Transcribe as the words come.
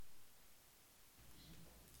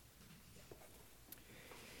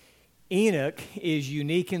Enoch is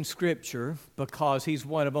unique in Scripture because he's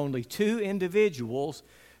one of only two individuals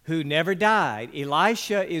who never died.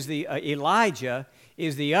 Elijah is the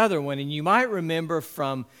other one, and you might remember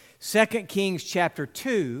from 2 Kings chapter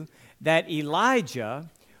 2 that Elijah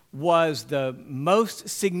was the most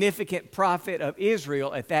significant prophet of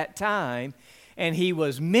Israel at that time, and he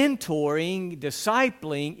was mentoring,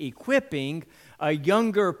 discipling, equipping a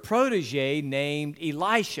younger protege named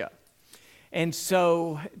Elisha. And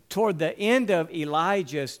so, toward the end of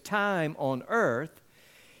Elijah's time on earth,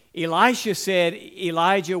 Elisha said,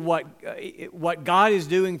 Elijah, what God is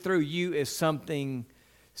doing through you is something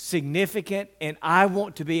significant, and I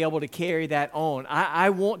want to be able to carry that on. I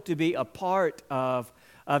want to be a part of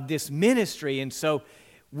this ministry. And so,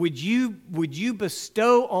 would you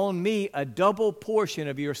bestow on me a double portion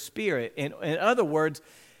of your spirit? In other words,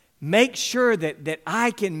 make sure that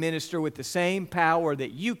I can minister with the same power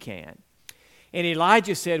that you can. And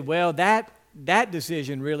Elijah said, well, that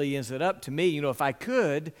decision really isn't up to me. You know, if I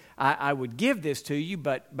could, I would give this to you,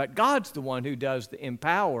 but God's the one who does the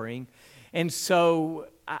empowering. And so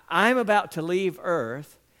I'm about to leave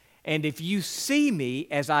earth, and if you see me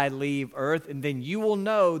as I leave earth, and then you will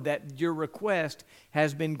know that your request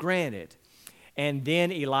has been granted. And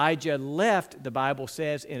then Elijah left, the Bible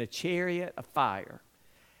says, in a chariot of fire.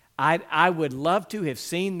 I would love to have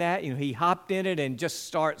seen that. You know, he hopped in it and just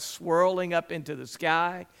starts swirling up into the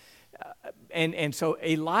sky. And so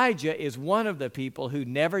Elijah is one of the people who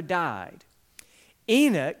never died.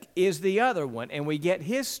 Enoch is the other one, and we get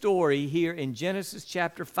his story here in Genesis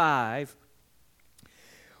chapter 5.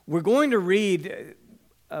 We're going to read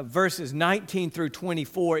verses 19 through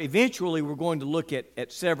 24. Eventually, we're going to look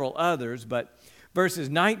at several others, but verses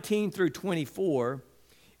 19 through 24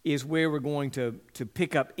 is where we're going to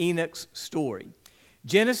pick up Enoch's story.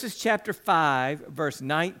 Genesis chapter 5, verse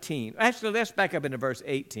 19. Actually, let's back up into verse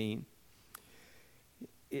 18.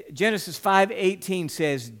 Genesis 5:18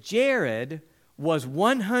 says, Jared was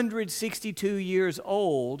 162 years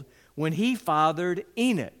old when he fathered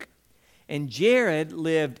Enoch. And Jared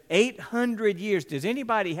lived 800 years. Does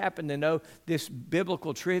anybody happen to know this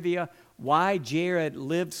biblical trivia? Why Jared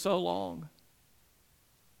lived so long?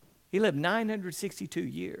 He lived 962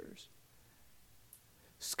 years.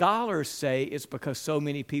 Scholars say it's because so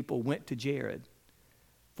many people went to Jared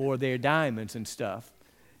for their diamonds and stuff.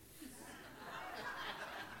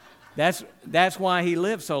 That's why he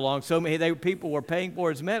lived so long. So many people were paying for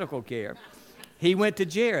his medical care. He went to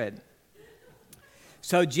Jared.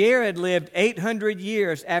 So Jared lived 800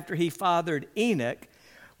 years after he fathered Enoch.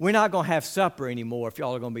 We're not going to have supper anymore if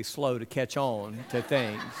y'all are going to be slow to catch on to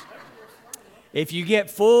things. If you get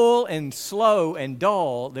full and slow and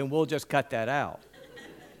dull, then we'll just cut that out.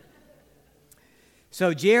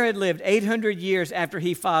 So Jared lived 800 years after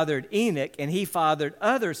he fathered Enoch, and he fathered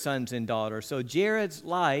other sons and daughters. So Jared's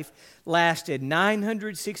life lasted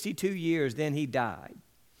 962 years, then he died.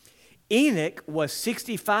 Enoch was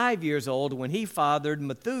 65 years old when he fathered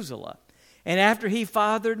Methuselah. And after he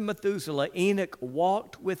fathered Methuselah, Enoch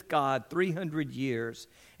walked with God 300 years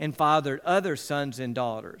and fathered other sons and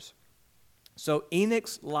daughters. So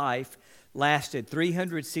Enoch's life lasted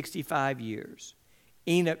 365 years.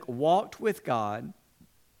 Enoch walked with God,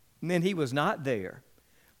 and then he was not there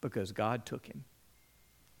because God took him.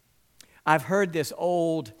 I've heard this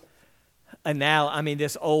old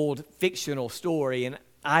fictional story, and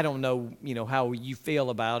I don't know, how you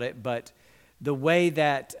feel about it, but the way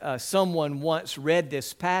that someone once read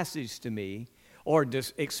this passage to me, or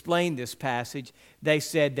just explained this passage, they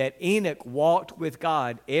said that Enoch walked with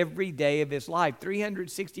God every day of his life.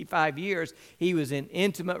 365 years, he was in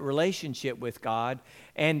intimate relationship with God,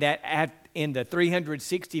 and that in the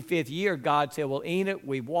 365th year, God said, well, Enoch,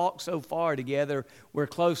 we've walked so far together, we're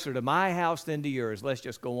closer to my house than to yours. Let's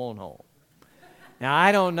just go on home. Now,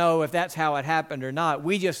 I don't know if that's how it happened or not.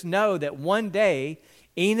 We just know that one day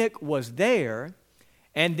Enoch was there,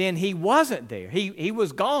 and then he wasn't there. He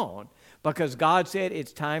was gone because God said,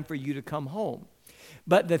 it's time for you to come home.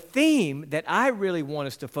 But the theme that I really want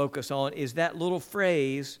us to focus on is that little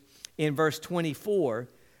phrase in verse 24,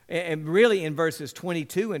 and really in verses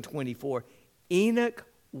 22 and 24, Enoch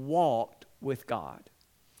walked with God.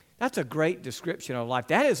 That's a great description of life.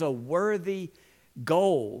 That is a worthy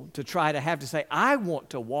goal to try to say, I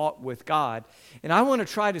want to walk with God. And I want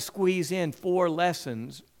to try to squeeze in 4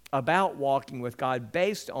 lessons about walking with God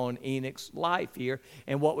based on Enoch's life here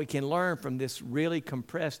and what we can learn from this really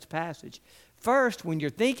compressed passage. First, when you're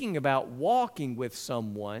thinking about walking with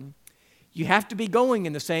someone, you have to be going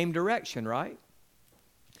in the same direction, right?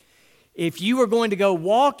 If you are going to go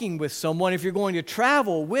walking with someone, if you're going to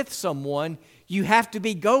travel with someone, you have to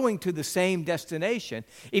be going to the same destination.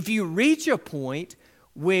 If you reach a point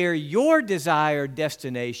where your desired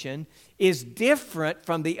destination is different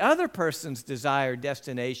from the other person's desired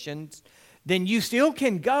destinations, then you still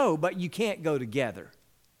can go, but you can't go together.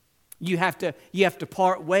 You have to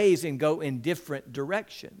part ways and go in different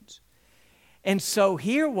directions. And so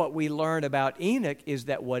here what we learn about Enoch is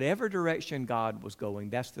that whatever direction God was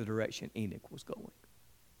going, that's the direction Enoch was going.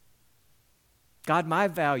 God, my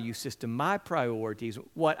value system, my priorities,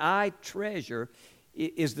 what I treasure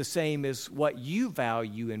is the same as what you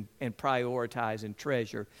value and prioritize and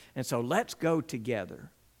treasure. And so let's go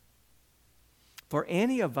together. For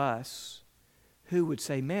any of us who would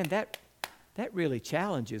say, man, that really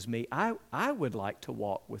challenges me. I would like to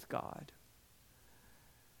walk with God.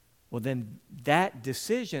 Well, then that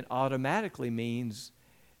decision automatically means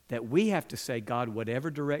that we have to say, God, whatever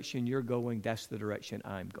direction you're going, that's the direction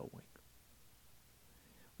I'm going.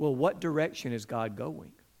 Well, what direction is God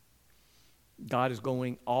going? God is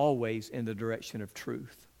going always in the direction of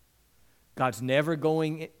truth. God's never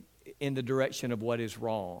going in the direction of what is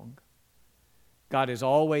wrong. God is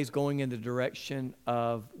always going in the direction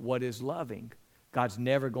of what is loving. God's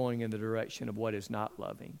never going in the direction of what is not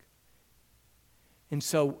loving. And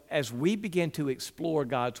so as we begin to explore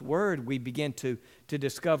God's Word, we begin to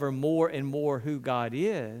discover more and more who God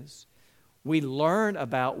is. We learn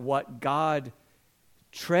about what God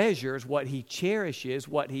treasures, what He cherishes,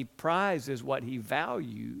 what He prizes, what He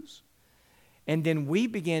values. And then we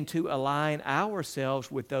begin to align ourselves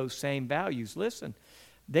with those same values. Listen,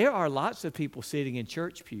 there are lots of people sitting in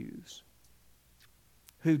church pews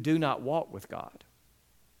who do not walk with God.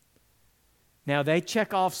 Now, they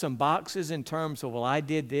check off some boxes in terms of, well, I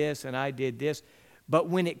did this and I did this. But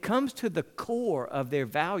when it comes to the core of their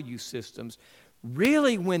value systems,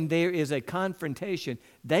 really when there is a confrontation,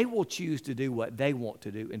 they will choose to do what they want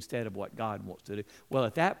to do instead of what God wants to do. Well,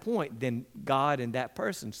 at that point, then God and that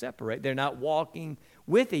person separate. They're not walking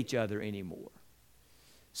with each other anymore.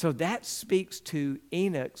 So that speaks to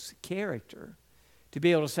Enoch's character, to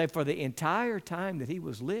be able to say for the entire time that he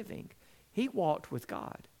was living, he walked with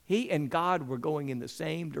God. He and God were going in the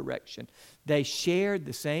same direction. They shared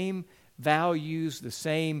the same values, the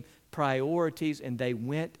same priorities, and they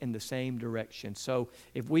went in the same direction. So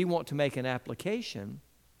if we want to make an application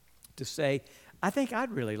to say, I think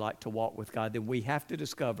I'd really like to walk with God, then we have to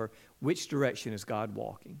discover which direction is God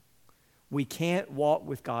walking. We can't walk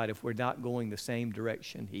with God if we're not going the same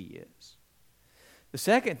direction He is. The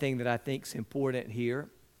second thing that I think is important here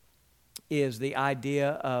is the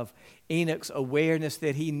idea of Enoch's awareness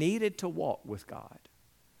that he needed to walk with God.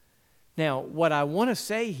 Now, what I want to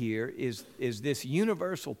say here is this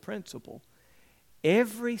universal principle.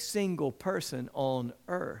 Every single person on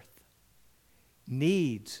earth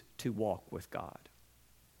needs to walk with God.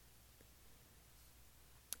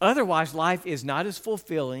 Otherwise, life is not as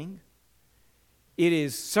fulfilling. It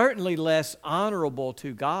is certainly less honorable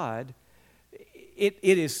to God. It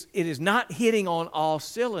is not hitting on all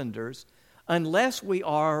cylinders unless we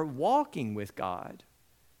are walking with God.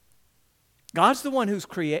 God is the one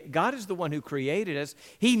who created us.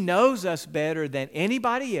 He knows us better than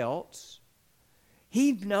anybody else.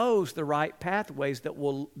 He knows the right pathways that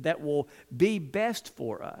will be best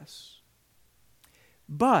for us.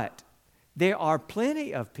 But there are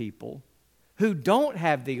plenty of people who don't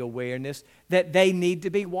have the awareness that they need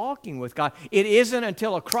to be walking with God. It isn't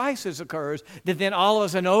until a crisis occurs that then all of a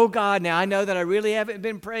sudden, oh God, now I know that I really haven't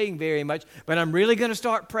been praying very much, but I'm really going to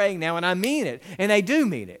start praying now, and I mean it. And they do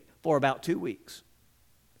mean it for about 2 weeks.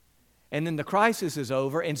 And then the crisis is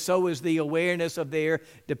over, and so is the awareness of their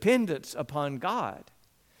dependence upon God.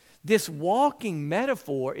 This walking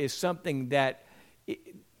metaphor is something that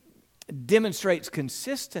demonstrates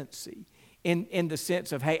consistency in the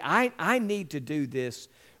sense of, hey, I need to do this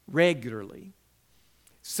regularly.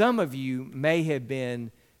 Some of you may have been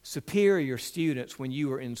superior students when you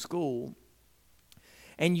were in school,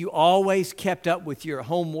 and you always kept up with your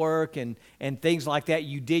homework and things like that.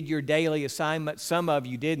 You did your daily assignments. Some of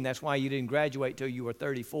you didn't. That's why you didn't graduate till you were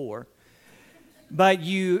 34. But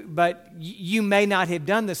you may not have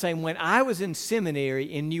done the same. When I was in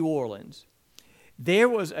seminary in New Orleans, there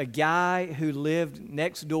was a guy who lived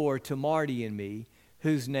next door to Marty and me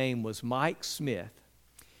whose name was Mike Smith.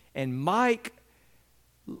 And Mike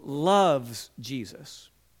loves Jesus,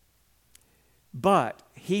 but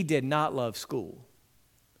he did not love school.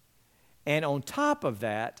 And on top of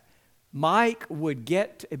that, Mike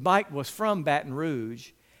was from Baton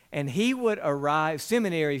Rouge, and he would arrive.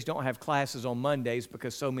 Seminaries don't have classes on Mondays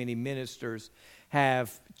because so many ministers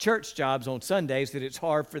have church jobs on Sundays that it's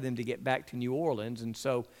hard for them to get back to New Orleans. And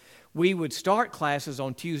so we would start classes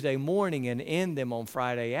on Tuesday morning and end them on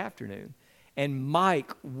Friday afternoon. And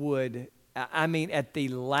Mike would, at the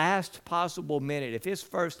last possible minute, if his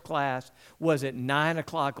first class was at 9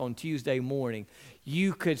 o'clock on Tuesday morning,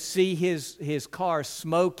 you could see his car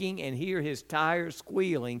smoking and hear his tires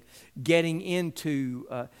squealing getting into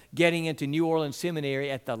New Orleans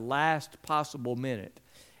Seminary at the last possible minute.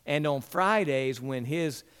 And on Fridays, when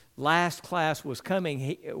his last class was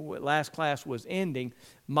ending,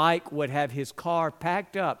 Mike would have his car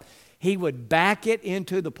packed up. He would back it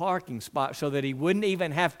into the parking spot so that he wouldn't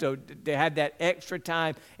even have to have that extra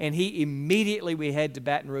time. And we head to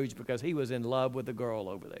Baton Rouge because he was in love with the girl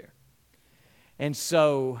over there. And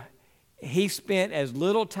so he spent as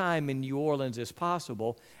little time in New Orleans as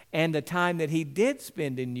possible. And the time that he did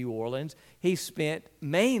spend in New Orleans, he spent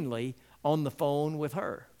mainly on the phone with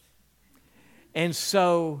her. And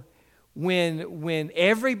so when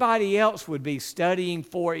everybody else would be studying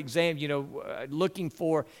for exams, looking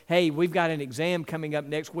for, hey, we've got an exam coming up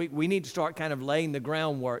next week, we need to start kind of laying the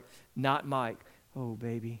groundwork. Not Mike. Oh,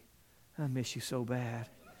 baby, I miss you so bad.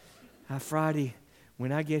 Friday,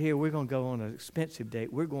 when I get here, we're going to go on an expensive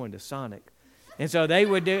date. We're going to Sonic. And so they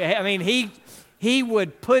would do, he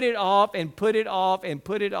would put it off and put it off and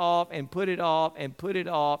put it off and put it off and put it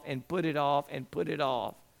off and put it off and put it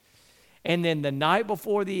off. And then the night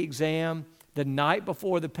before the exam, the night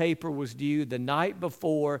before the paper was due, the night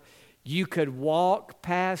before, you could walk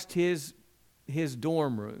past his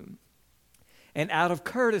dorm room. And out of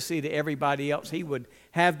courtesy to everybody else, he would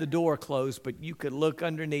have the door closed, but you could look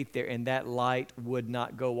underneath there and that light would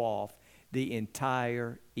not go off the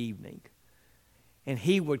entire evening. And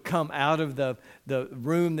he would come out of the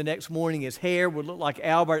room the next morning. His hair would look like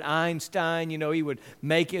Albert Einstein. He would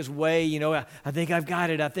make his way. I think I've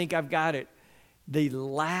got it. I think I've got it. The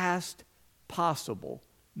last possible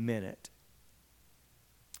minute.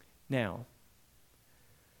 Now,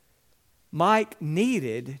 Mike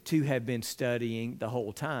needed to have been studying the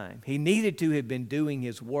whole time. He needed to have been doing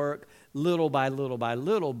his work little by little by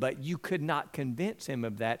little, but you could not convince him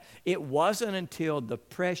of that. It wasn't until the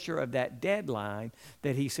pressure of that deadline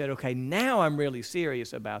that he said, okay, now I'm really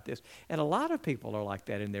serious about this. And a lot of people are like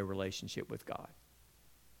that in their relationship with God.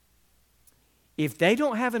 If they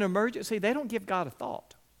don't have an emergency, they don't give God a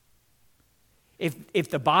thought. If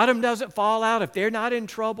the bottom doesn't fall out, if they're not in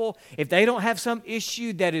trouble, if they don't have some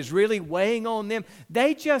issue that is really weighing on them,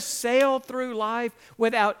 they just sail through life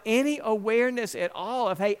without any awareness at all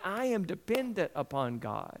of, hey, I am dependent upon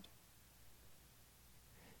God.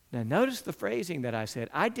 Now, notice the phrasing that I said.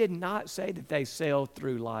 I did not say that they sail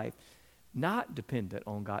through life not dependent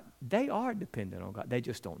on God. They are dependent on God. They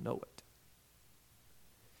just don't know it.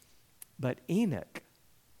 But Enoch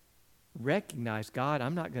recognize, God,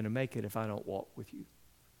 I'm not going to make it if I don't walk with you.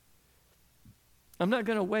 I'm not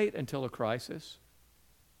going to wait until a crisis.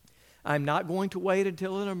 I'm not going to wait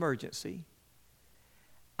until an emergency.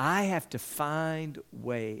 I have to find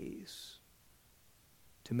ways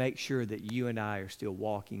to make sure that you and I are still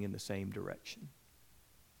walking in the same direction.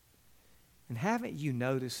 And haven't you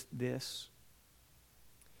noticed this?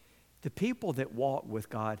 The people that walk with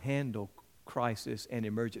God handle crisis and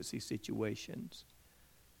emergency situations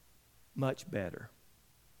much better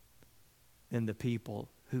than the people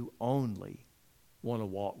who only want to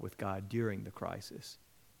walk with God during the crisis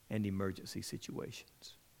and emergency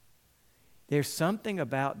situations. There's something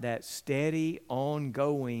about that steady,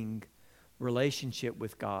 ongoing relationship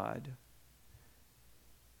with God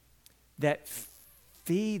that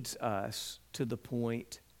feeds us to the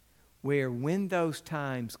point where when those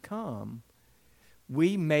times come,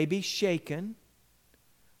 we may be shaken,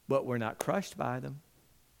 but we're not crushed by them.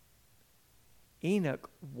 Enoch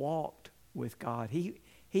walked with God.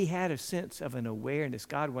 He had a sense of an awareness.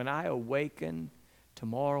 God, when I awaken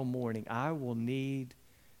tomorrow morning, I will need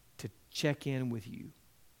to check in with you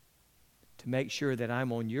to make sure that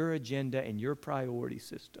I'm on your agenda and your priority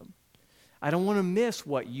system. I don't want to miss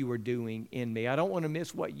what you are doing in me. I don't want to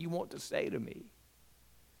miss what you want to say to me.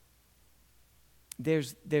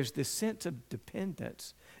 There's this sense of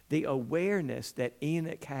dependence, the awareness that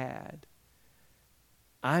Enoch had.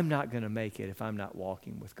 I'm not going to make it if I'm not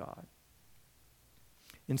walking with God.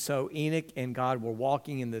 And so Enoch and God were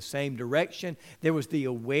walking in the same direction. There was the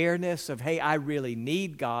awareness of, hey, I really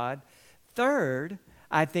need God. Third,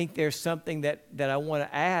 I think there's something that I want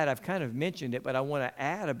to add. I've kind of mentioned it, but I want to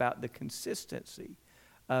add about the consistency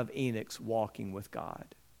of Enoch's walking with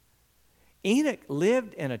God. Enoch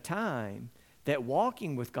lived in a time that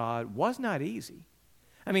walking with God was not easy.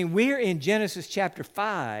 I mean, we're in Genesis chapter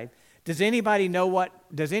 5. Does anybody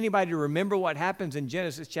remember what happens in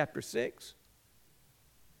Genesis chapter 6?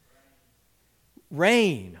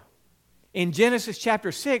 Rain. In Genesis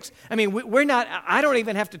chapter 6, I don't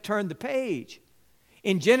even have to turn the page.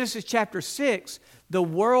 In Genesis chapter 6, the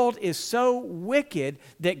world is so wicked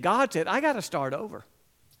that God said, I got to start over.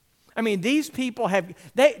 These people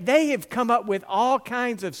have come up with all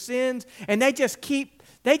kinds of sins, and they just keep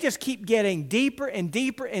getting deeper and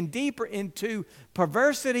deeper and deeper into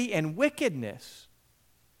perversity and wickedness.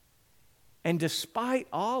 And despite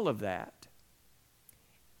all of that,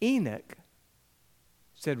 Enoch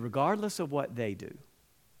said, regardless of what they do,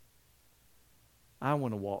 I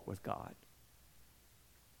want to walk with God.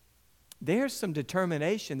 There's some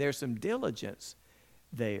determination, there's some diligence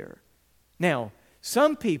there. Now,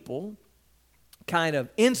 some people kind of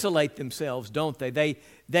insulate themselves, don't they?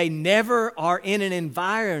 They never are in an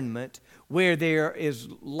environment where there is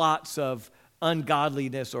lots of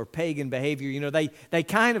ungodliness or pagan behavior. They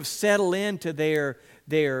kind of settle into their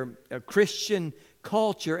Christian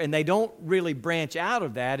culture, and they don't really branch out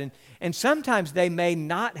of that. And sometimes they may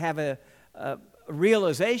not have a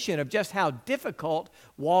realization of just how difficult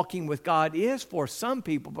walking with God is for some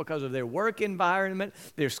people because of their work environment,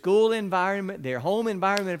 their school environment, their home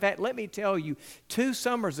environment. In fact, let me tell you, 2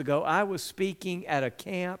 summers ago, I was speaking at a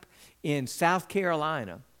camp in South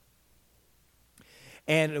Carolina.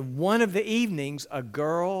 And one of the evenings, a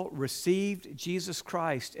girl received Jesus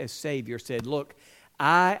Christ as Savior, said, look,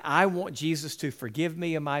 I want Jesus to forgive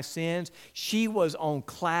me of my sins. She was on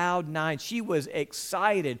cloud 9. She was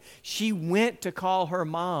excited. She went to call her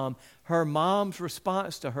mom. Her mom's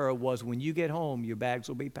response to her was, when you get home, your bags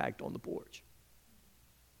will be packed on the porch.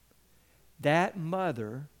 That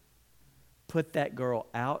mother put that girl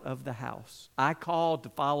out of the house. I called to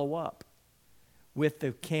follow up with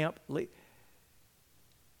the camp leader.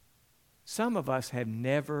 Some of us have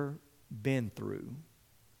never been through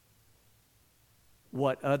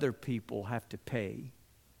what other people have to pay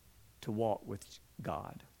to walk with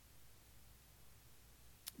God.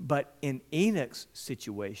 But in Enoch's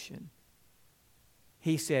situation,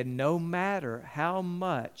 he said, no matter how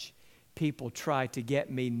much people try to get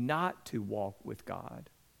me not to walk with God,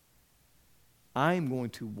 I'm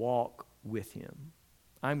going to walk with Him.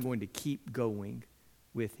 I'm going to keep going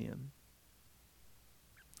with Him.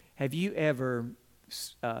 Have you ever...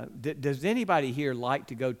 does anybody here like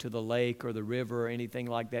to go to the lake or the river or anything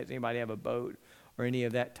like that? Does anybody have a boat or any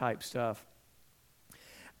of that type stuff?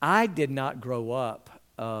 I did not grow up,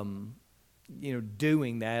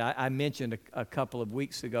 doing that. I mentioned a couple of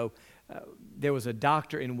weeks ago, there was a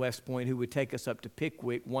doctor in West Point who would take us up to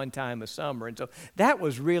Pickwick one time a summer. And so that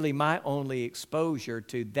was really my only exposure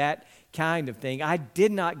to that kind of thing. I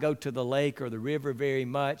did not go to the lake or the river very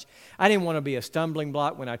much. I didn't want to be a stumbling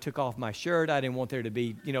block when I took off my shirt. I didn't want there to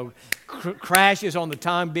be, crashes on the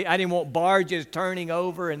Tom Beach. I didn't want barges turning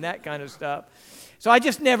over and that kind of stuff. So I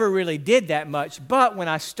just never really did that much. But when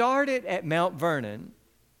I started at Mount Vernon,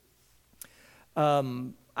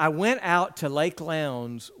 I went out to Lake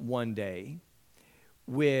Lowndes one day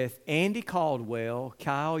with Andy Caldwell,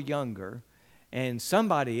 Kyle Younger, and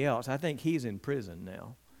somebody else. I think he's in prison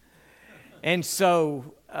now. And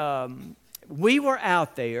so we were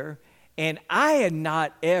out there, and I had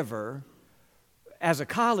not ever, as a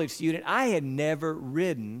college student, I had never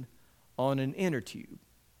ridden on an inner tube.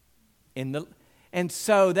 And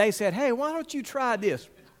so they said, hey, why don't you try this?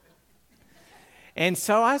 And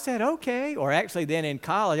so I said, okay, or actually then in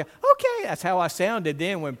college, okay, that's how I sounded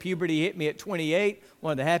then when puberty hit me at 28,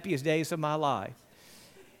 one of the happiest days of my life.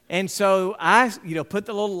 And so I, put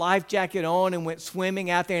the little life jacket on and went swimming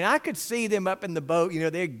out there, and I could see them up in the boat,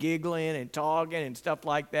 they're giggling and talking and stuff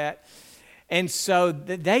like that. And so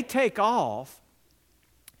they take off,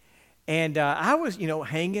 and I was,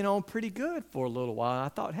 hanging on pretty good for a little while. I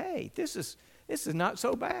thought, hey, this is not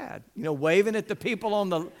so bad, waving at the people on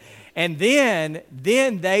the, and then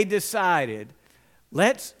they decided,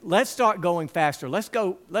 let's start going faster. Let's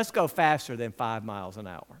go faster than 5 miles an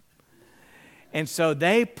hour. And so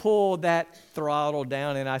they pulled that throttle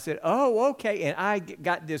down, and I said, oh, okay. And I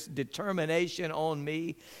got this determination on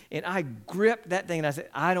me, and I gripped that thing, and I said,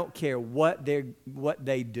 I don't care what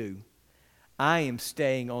they do. I am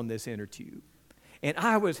staying on this inner tube. And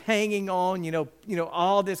I was hanging on,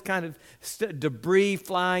 all this kind of debris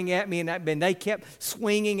flying at me, and they kept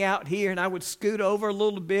swinging out here, and I would scoot over a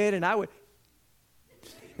little bit, and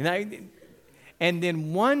and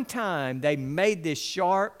then one time they made this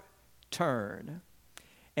sharp turn,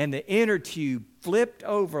 and the inner tube flipped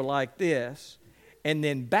over like this, and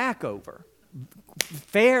then back over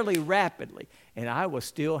fairly rapidly, and I was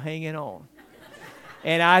still hanging on.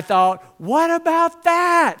 And I thought, what about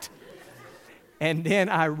that? And then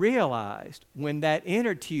I realized when that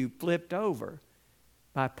inner tube flipped over,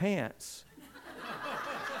 my pants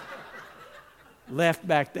left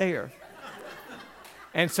back there.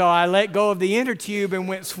 And so I let go of the inner tube and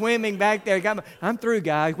went swimming back there. I'm through,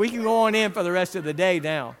 guys. We can go on in for the rest of the day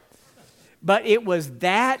now. But it was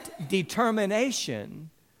that determination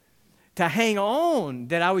to hang on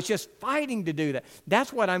that I was just fighting to do that.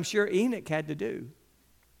 That's what I'm sure Enoch had to do.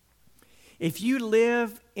 If you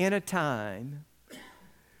live in a time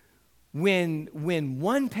when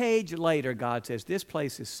one page later God says, this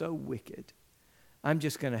place is so wicked, I'm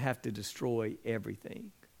just going to have to destroy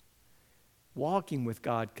everything. Walking with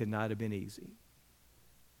God could not have been easy.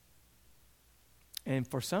 And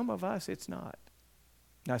for some of us, it's not.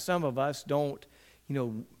 Now, some of us don't,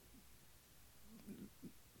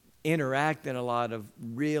 interact in a lot of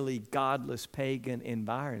really godless pagan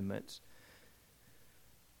environments.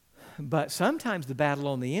 But sometimes the battle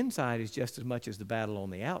on the inside is just as much as the battle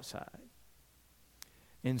on the outside.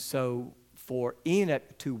 And so for Enoch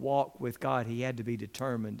to walk with God, he had to be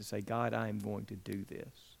determined to say, God, I am going to do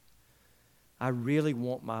this. I really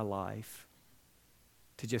want my life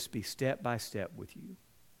to just be step by step with you.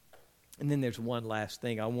 And then there's one last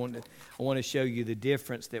thing. I want to show you the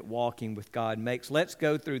difference that walking with God makes. Let's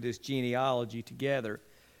go through this genealogy together.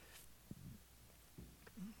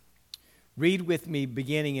 Read with me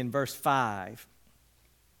beginning in verse 5.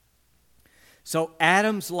 So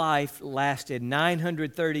Adam's life lasted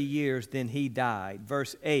 930 years, then he died.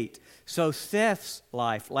 Verse 8. So Seth's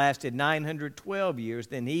life lasted 912 years,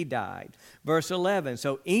 then he died. Verse 11.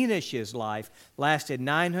 So Enosh's life lasted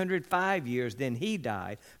 905 years, then he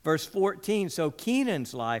died. Verse 14. So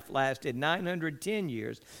Kenan's life lasted 910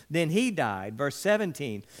 years, then he died. Verse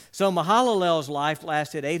 17. So Mahalalel's life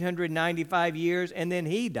lasted 895 years, and then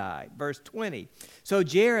he died. Verse 20. So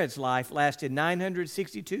Jared's life lasted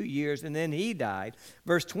 962 years, and then he died.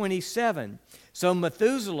 Verse 27. So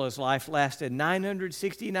Methuselah's life lasted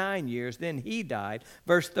 969 years, then he died.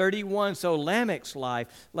 Verse 31. So Lamech's life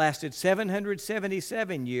lasted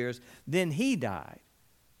 777 years, then he died.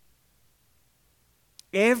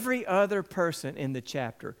 Every other person in the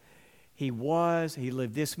chapter, he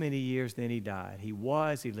lived this many years, then he died. He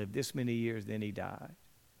lived this many years, then he died.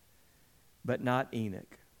 But not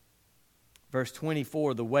Enoch. Verse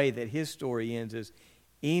 24, the way that his story ends is,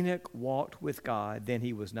 Enoch walked with God, then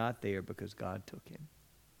he was not there because God took him.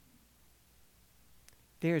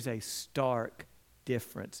 There's a stark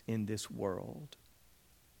difference in this world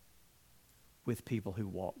with people who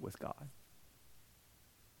walk with God.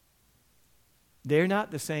 They're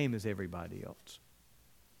not the same as everybody else.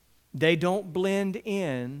 They don't blend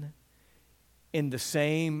in the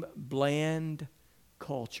same bland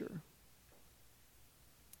culture.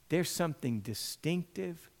 There's something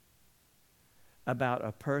distinctive about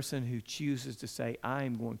a person who chooses to say, I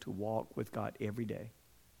am going to walk with God every day.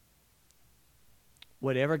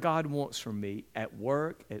 Whatever God wants from me at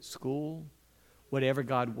work, at school, whatever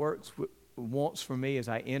God wants from me as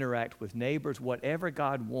I interact with neighbors, whatever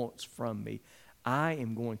God wants from me, I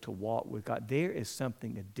am going to walk with God. There is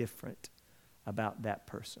something different about that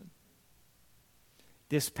person.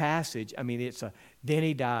 This passage, it's then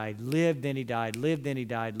he died, lived, then he died, lived, then he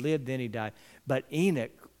died, lived, then he died. But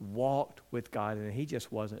Enoch walked with God, and he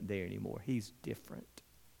just wasn't there anymore. He's different.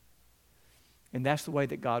 And that's the way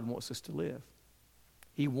that God wants us to live.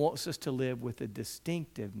 He wants us to live with a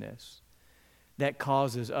distinctiveness that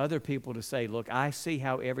causes other people to say, look, I see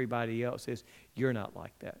how everybody else is. You're not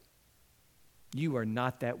like that. You are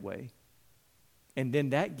not that way. And then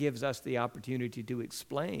that gives us the opportunity to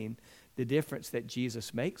explain the difference that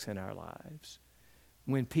Jesus makes in our lives.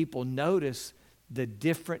 When people notice the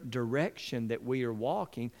different direction that we are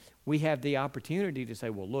walking, we have the opportunity to say,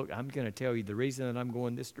 well, look, I'm going to tell you the reason that I'm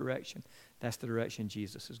going this direction. That's the direction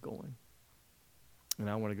Jesus is going. And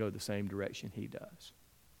I want to go the same direction he does.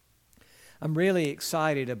 I'm really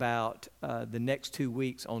excited about the next 2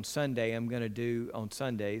 weeks. On Sunday, I'm going to do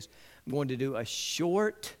a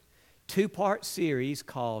short 2-part series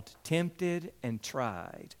called Tempted and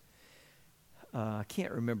Tried. I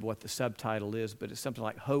can't remember what the subtitle is, but it's something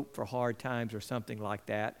like Hope for Hard Times or something like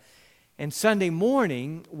that. And Sunday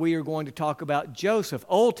morning, we are going to talk about Joseph,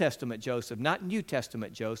 Old Testament Joseph, not New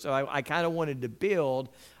Testament Joseph. I kind of wanted to build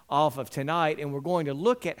off of tonight, and we're going to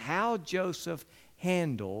look at how Joseph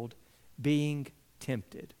handled being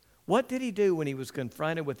tempted. What did he do when he was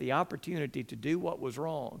confronted with the opportunity to do what was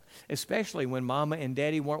wrong, especially when Mama and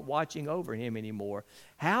Daddy weren't watching over him anymore?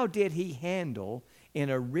 How did he handle, in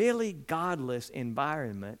a really godless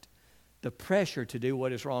environment, the pressure to do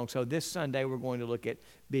what is wrong? So this Sunday we're going to look at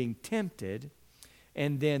being tempted.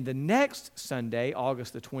 And then the next Sunday,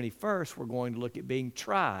 August the 21st, we're going to look at being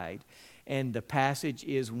tried. And the passage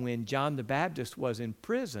is when John the Baptist was in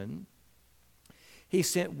prison. He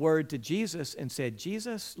sent word to Jesus and said,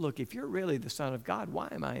 Jesus, look, if you're really the Son of God, why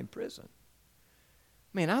am I in prison?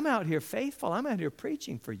 Man, I'm out here faithful. I'm out here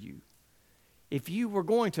preaching for you. If you were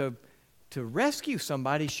going to rescue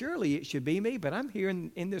somebody, surely it should be me, but I'm here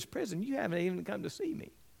in this prison. You haven't even come to see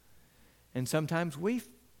me. And sometimes we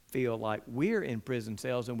feel like we're in prison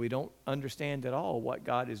cells and we don't understand at all what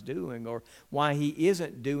God is doing or why he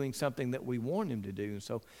isn't doing something that we want him to do.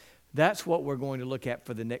 So that's what we're going to look at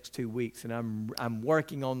for the next 2 weeks, and I'm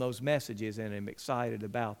working on those messages, and I'm excited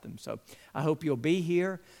about them. So I hope you'll be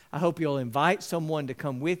here. I hope you'll invite someone to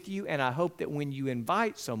come with you, and I hope that when you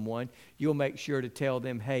invite someone, you'll make sure to tell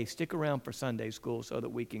them, hey, stick around for Sunday school so that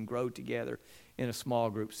we can grow together in a small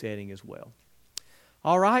group setting as well.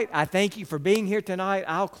 All right, I thank you for being here tonight.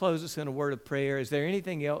 I'll close us in a word of prayer. Is there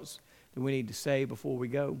anything else that we need to say before we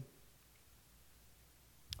go?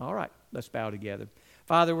 All right, let's bow together.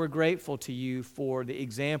 Father, we're grateful to you for the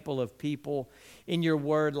example of people in your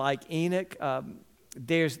word like Enoch.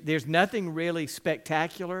 There's nothing really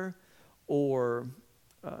spectacular or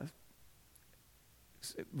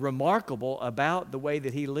remarkable about the way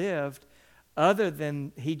that he lived other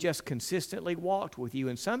than he just consistently walked with you.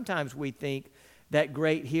 And sometimes we think that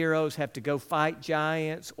great heroes have to go fight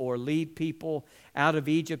giants or lead people out of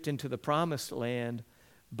Egypt into the promised land,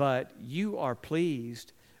 but you are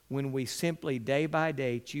pleased when we simply day by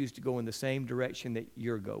day choose to go in the same direction that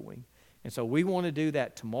you're going. And so we want to do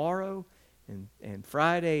that tomorrow and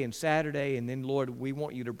Friday and Saturday, and then, Lord, we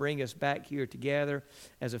want you to bring us back here together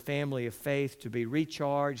as a family of faith to be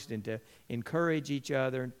recharged and to encourage each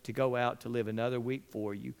other to go out to live another week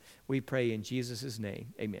for you. We pray in Jesus'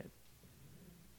 name. Amen.